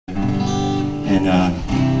And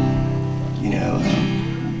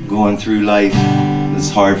going through life was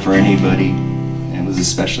hard for anybody, and it was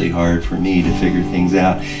especially hard for me to figure things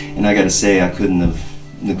out. And I gotta say, I couldn't have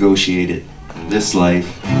negotiated this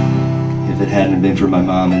life if it hadn't been for my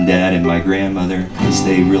mom and dad and my grandmother, because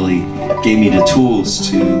they really gave me the tools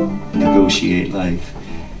to negotiate life.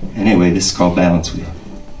 Anyway, this is called Balance Wheel.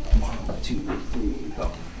 1, 2, 3,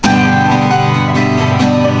 go.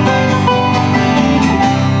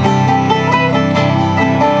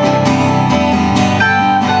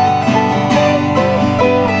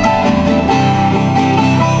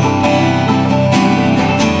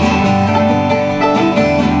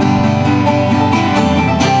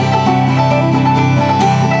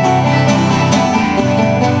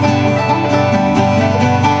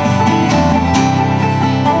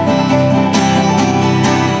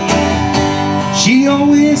 She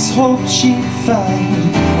always hoped she'd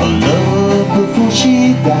find a love before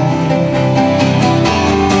she died,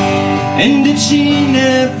 and if she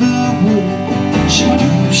never would, she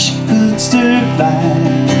knew she could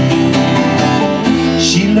survive.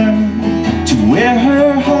 She learned to wear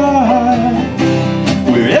her heart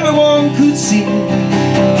where everyone could see.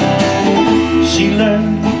 She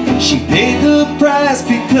learned she paid the price,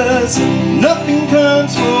 because nothing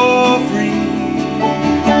comes for free.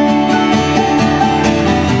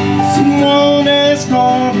 Someone has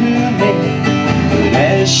called her name, but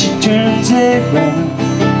as she turns around,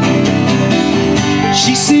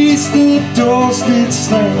 she sees the doors that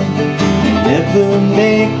slam, never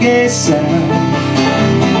make a sound.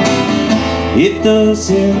 It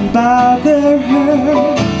doesn't bother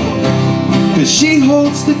her, 'cause she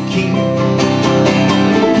holds the key.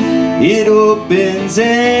 It opens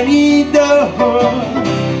any door,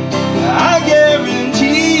 I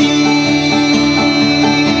guarantee.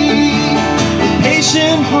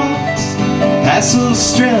 Patient hearts, passive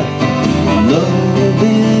strength, love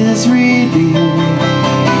is revealed.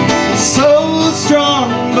 So strong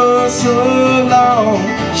but so long,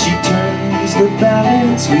 she turns the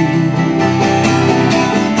balance wheel.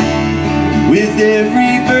 With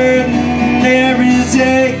every burden there is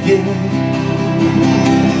a gift.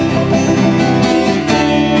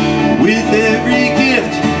 With every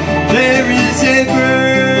gift there is a burden.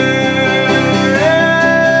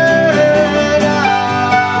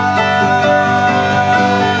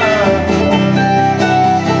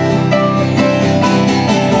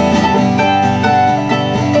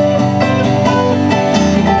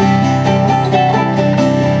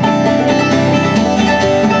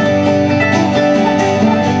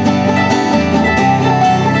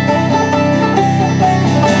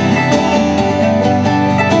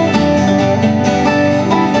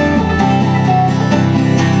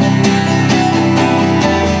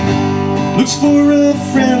 Looks for a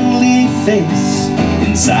friendly face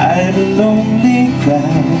inside a lonely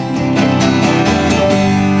crowd,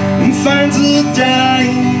 and finds a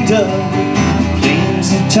dying dove, claims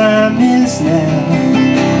the time is now.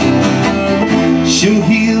 She'll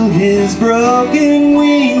heal his broken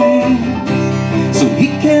wing so he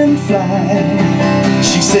can fly.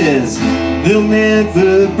 She says they'll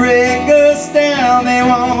never break us down, they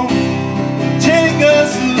won't take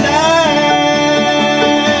us alive.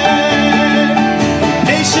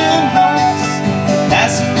 Patient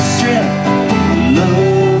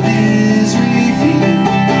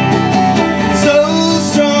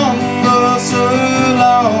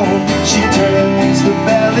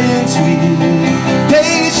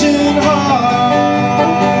heart,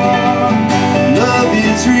 love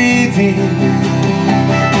is revealed.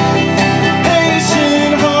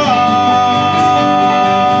 Patient heart,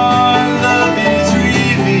 love is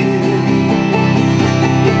revealed.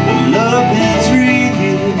 Love is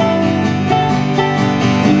revealed.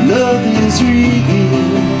 Love is revealed.